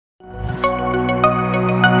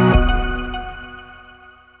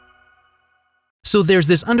So there's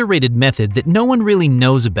this underrated method that no one really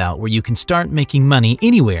knows about where you can start making money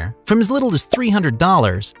anywhere from as little as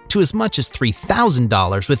 $300 to as much as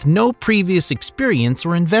 $3,000 with no previous experience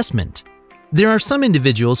or investment. There are some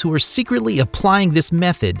individuals who are secretly applying this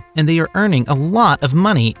method and they are earning a lot of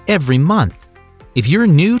money every month. If you're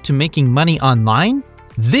new to making money online,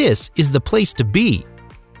 this is the place to be.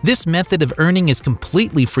 This method of earning is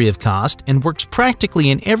completely free of cost and works practically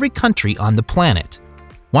in every country on the planet.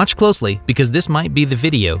 Watch closely because this might be the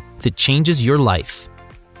video that changes your life.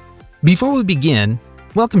 Before we begin,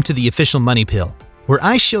 welcome to the Official Money Pill, where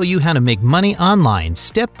I show you how to make money online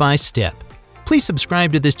step by step. Please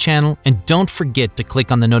subscribe to this channel and don't forget to click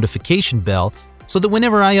on the notification bell so that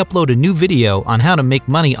whenever I upload a new video on how to make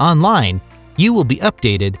money online, you will be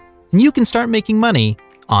updated and you can start making money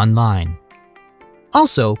online.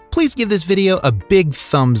 Also, please give this video a big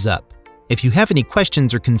thumbs up. If you have any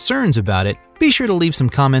questions or concerns about it, be sure to leave some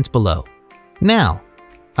comments below. Now,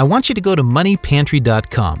 I want you to go to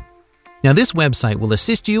moneypantry.com. Now, this website will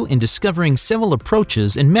assist you in discovering several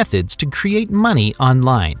approaches and methods to create money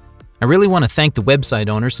online. I really want to thank the website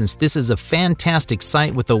owner since this is a fantastic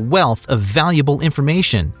site with a wealth of valuable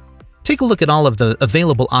information. Take a look at all of the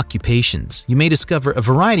available occupations. You may discover a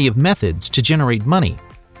variety of methods to generate money.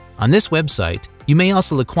 On this website, you may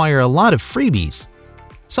also acquire a lot of freebies.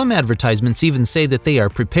 Some advertisements even say that they are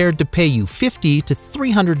prepared to pay you $50 to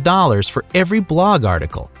 $300 for every blog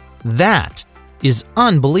article. That is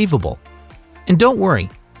unbelievable. And don't worry,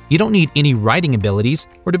 you don't need any writing abilities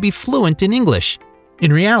or to be fluent in English.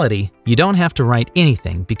 In reality, you don't have to write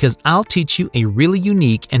anything because I'll teach you a really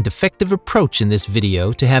unique and effective approach in this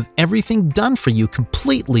video to have everything done for you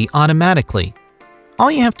completely automatically. All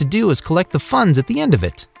you have to do is collect the funds at the end of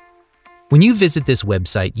it. When you visit this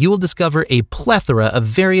website, you will discover a plethora of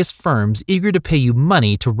various firms eager to pay you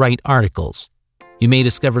money to write articles. You may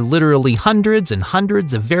discover literally hundreds and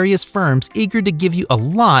hundreds of various firms eager to give you a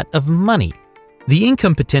lot of money. The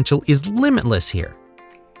income potential is limitless here.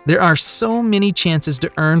 There are so many chances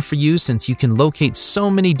to earn for you since you can locate so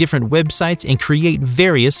many different websites and create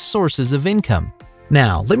various sources of income.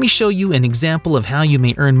 Now, let me show you an example of how you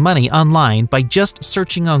may earn money online by just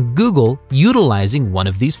searching on Google utilizing one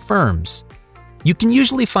of these firms. You can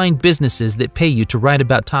usually find businesses that pay you to write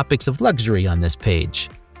about topics of luxury on this page.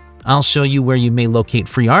 I'll show you where you may locate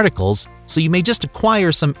free articles, so you may just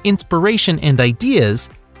acquire some inspiration and ideas,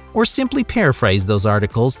 or simply paraphrase those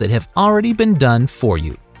articles that have already been done for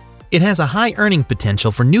you. It has a high earning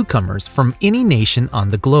potential for newcomers from any nation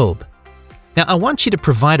on the globe. Now, I want you to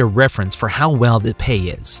provide a reference for how well the pay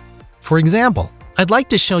is. For example, I'd like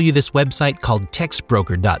to show you this website called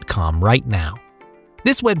textbroker.com right now.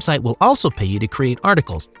 This website will also pay you to create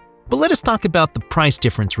articles, but let us talk about the price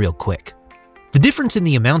difference real quick. The difference in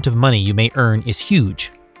the amount of money you may earn is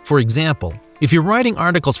huge. For example, if you're writing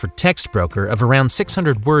articles for TextBroker of around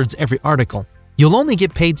 600 words every article, you'll only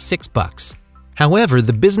get paid $6. However,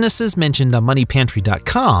 the businesses mentioned on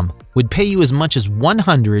moneypantry.com would pay you as much as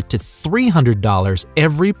 $100 to $300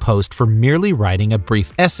 every post for merely writing a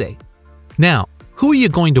brief essay. Now, who are you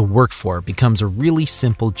going to work for becomes a really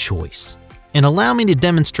simple choice. And allow me to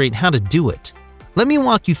demonstrate how to do it. Let me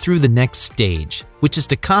walk you through the next stage, which is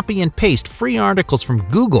to copy and paste free articles from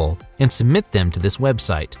Google and submit them to this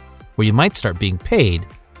website, where you might start being paid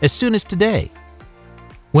as soon as today.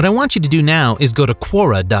 What I want you to do now is go to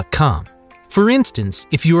Quora.com. For instance,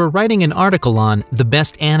 if you are writing an article on the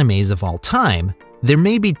best animes of all time, there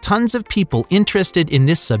may be tons of people interested in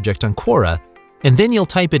this subject on Quora, and then you'll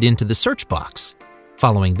type it into the search box.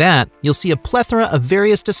 Following that, you'll see a plethora of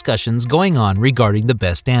various discussions going on regarding the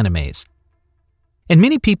best animes. And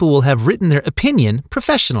many people will have written their opinion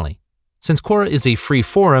professionally, since Quora is a free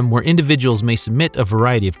forum where individuals may submit a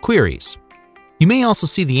variety of queries. You may also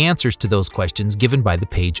see the answers to those questions given by the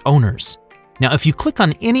page owners. Now, if you click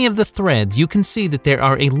on any of the threads, you can see that there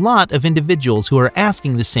are a lot of individuals who are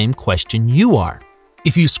asking the same question you are.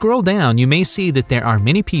 If you scroll down, you may see that there are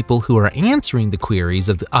many people who are answering the queries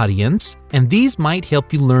of the audience, and these might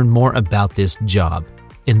help you learn more about this job.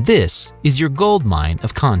 And this is your goldmine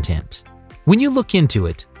of content. When you look into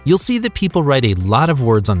it, you'll see that people write a lot of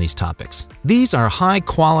words on these topics. These are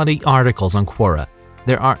high-quality articles on Quora.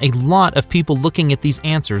 There are a lot of people looking at these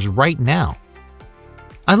answers right now.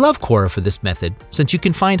 I love Quora for this method since you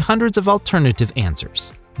can find hundreds of alternative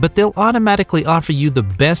answers, but they'll automatically offer you the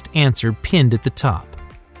best answer pinned at the top.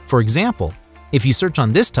 For example, if you search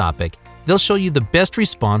on this topic, they'll show you the best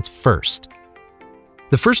response first.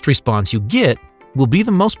 The first response you get will be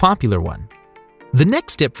the most popular one. The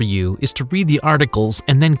next step for you is to read the articles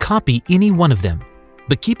and then copy any one of them.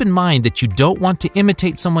 But keep in mind that you don't want to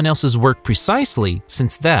imitate someone else's work precisely,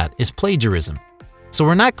 since that is plagiarism. So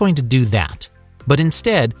we're not going to do that. But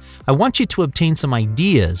instead, I want you to obtain some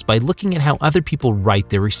ideas by looking at how other people write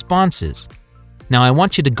their responses. Now I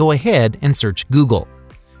want you to go ahead and search Google.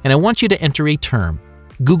 And I want you to enter a term,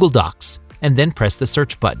 Google Docs, and then press the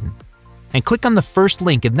search button. And click on the first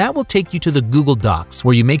link, and that will take you to the Google Docs,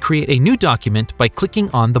 where you may create a new document by clicking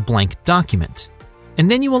on the blank document. And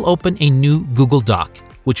then you will open a new Google Doc,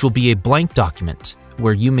 which will be a blank document,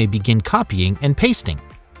 where you may begin copying and pasting.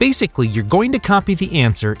 Basically, you're going to copy the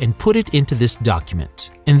answer and put it into this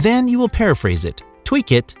document, and then you will paraphrase it,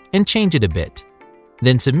 tweak it, and change it a bit.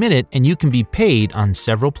 Then submit it, and you can be paid on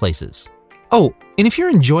several places. Oh, and if you're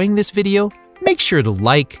enjoying this video, make sure to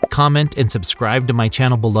like, comment, and subscribe to my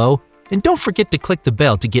channel below, and don't forget to click the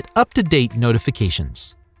bell to get up-to-date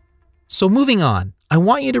notifications. So moving on, I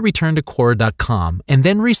want you to return to Quora.com and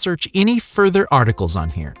then research any further articles on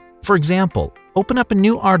here. For example, open up a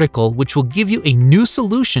new article which will give you a new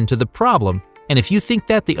solution to the problem, and if you think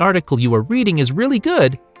that the article you are reading is really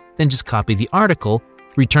good, then just copy the article,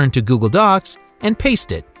 return to Google Docs, and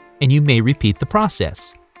paste it, and you may repeat the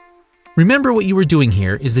process. Remember, what you are doing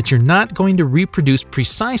here is that you're not going to reproduce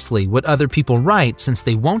precisely what other people write, since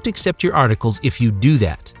they won't accept your articles if you do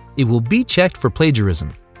that. It will be checked for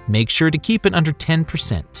plagiarism. Make sure to keep it under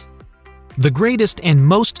 10%. The greatest and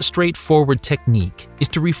most straightforward technique is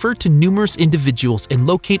to refer to numerous individuals and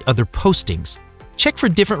locate other postings. Check for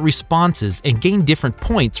different responses and gain different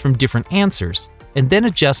points from different answers, and then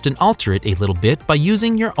adjust and alter it a little bit by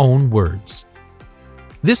using your own words.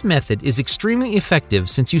 This method is extremely effective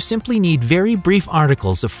since you simply need very brief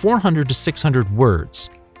articles of 400 to 600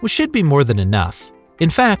 words, which should be more than enough. In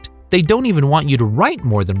fact, they don't even want you to write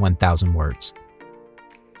more than 1,000 words.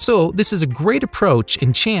 So this is a great approach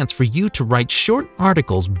and chance for you to write short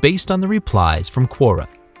articles based on the replies from Quora.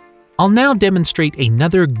 I'll now demonstrate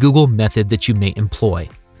another Google method that you may employ.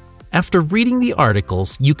 After reading the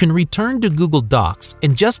articles, you can return to Google Docs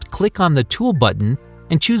and just click on the tool button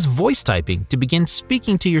and choose voice typing to begin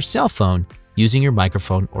speaking to your cell phone using your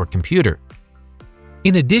microphone or computer.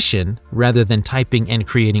 In addition, rather than typing and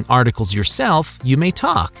creating articles yourself, you may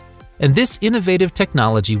talk, and this innovative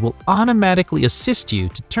technology will automatically assist you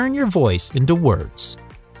to turn your voice into words.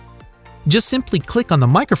 Just simply click on the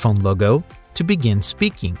microphone logo to begin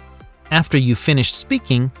speaking. After you've finished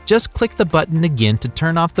speaking, just click the button again to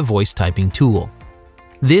turn off the voice typing tool.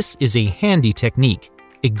 This is a handy technique,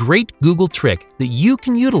 a great Google trick that you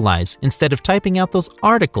can utilize instead of typing out those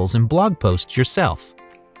articles and blog posts yourself.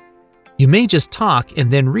 You may just talk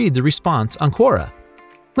and then read the response on Quora.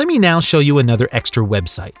 Let me now show you another extra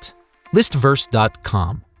website,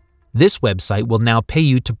 listverse.com. This website will now pay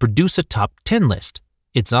you to produce a top 10 list.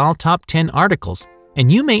 It's all top 10 articles,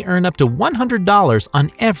 and you may earn up to $100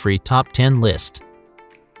 on every top 10 list.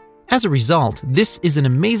 As a result, this is an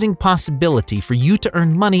amazing possibility for you to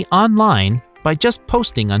earn money online by just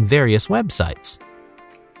posting on various websites.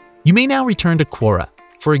 You may now return to Quora.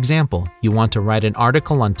 For example, you want to write an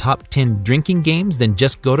article on top 10 drinking games, then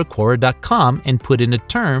just go to Quora.com and put in a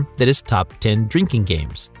term that is top 10 drinking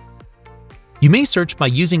games. You may search by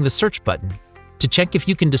using the search button to check if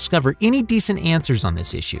you can discover any decent answers on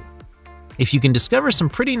this issue. If you can discover some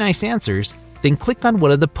pretty nice answers, then click on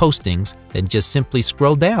one of the postings, then just simply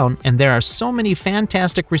scroll down, and there are so many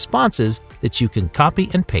fantastic responses that you can copy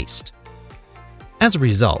and paste. As a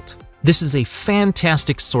result, this is a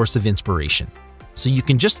fantastic source of inspiration, so you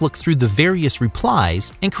can just look through the various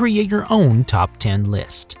replies and create your own top 10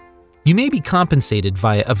 list. You may be compensated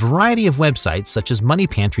via a variety of websites such as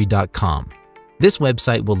moneypantry.com. This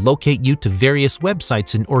website will locate you to various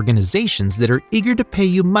websites and organizations that are eager to pay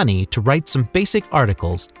you money to write some basic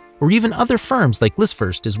articles, or even other firms like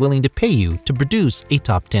ListVerse is willing to pay you to produce a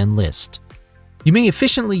top 10 list. You may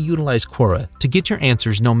efficiently utilize Quora to get your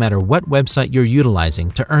answers no matter what website you're utilizing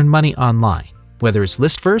to earn money online, whether it's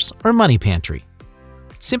ListVerse or Money Pantry.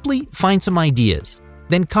 Simply find some ideas,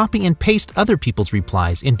 then copy and paste other people's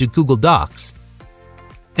replies into Google Docs,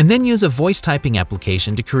 and then use a voice typing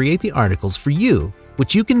application to create the articles for you,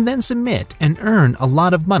 which you can then submit and earn a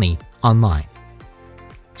lot of money online.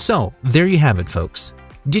 So, there you have it, folks.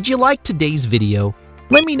 Did you like today's video?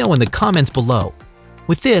 Let me know in the comments below.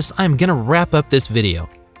 With this, I'm gonna wrap up this video.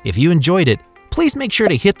 If you enjoyed it, please make sure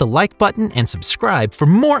to hit the like button and subscribe for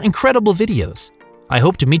more incredible videos. I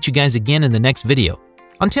hope to meet you guys again in the next video.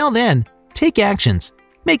 Until then, take actions,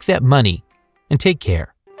 make that money, and take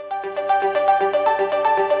care.